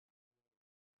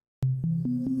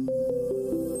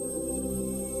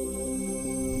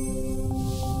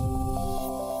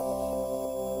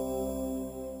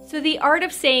So the art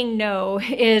of saying no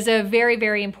is a very,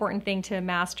 very important thing to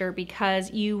master, because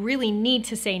you really need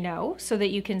to say no so that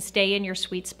you can stay in your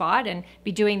sweet spot and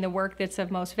be doing the work that's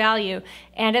of most value.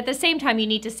 And at the same time, you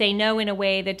need to say no in a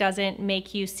way that doesn't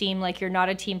make you seem like you're not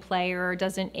a team player or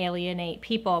doesn't alienate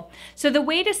people. So the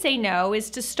way to say no is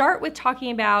to start with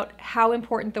talking about how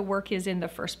important the work is in the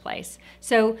first place.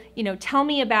 So, tell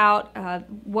me about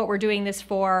what we're doing this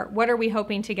for, what are we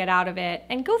hoping to get out of it,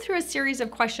 and go through a series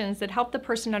of questions that help the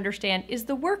person understand, is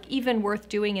the work even worth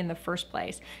doing in the first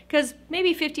place? Because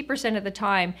maybe 50% of the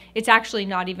time, it's actually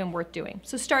not even worth doing.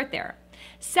 So start there.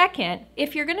 Second,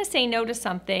 if you're going to say no to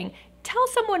something, tell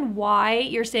someone why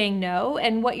you're saying no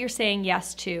and what you're saying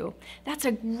yes to. That's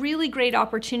a really great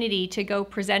opportunity to go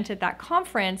present at that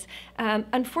conference.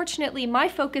 Unfortunately, my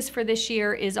focus for this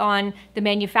year is on the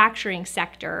manufacturing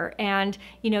sector, and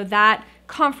that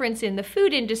conference in the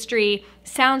food industry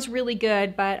sounds really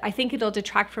good, but I think it'll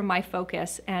detract from my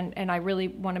focus, and I really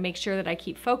want to make sure that I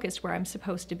keep focused where I'm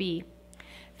supposed to be.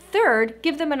 Third,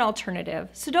 give them an alternative.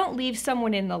 So don't leave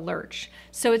someone in the lurch.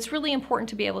 So it's really important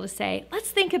to be able to say, let's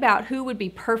think about who would be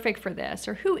perfect for this,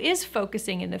 or who is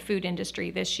focusing in the food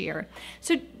industry this year.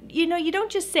 So, you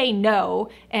don't just say no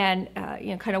and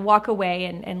kind of walk away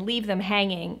and leave them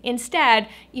hanging. Instead,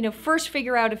 first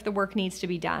figure out if the work needs to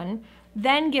be done.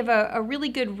 Then give a really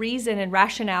good reason and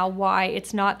rationale why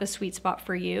it's not the sweet spot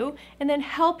for you, and then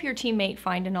help your teammate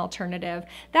find an alternative.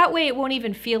 That way it won't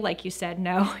even feel like you said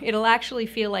no. It'll actually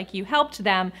feel like you helped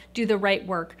them do the right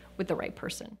work with the right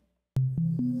person.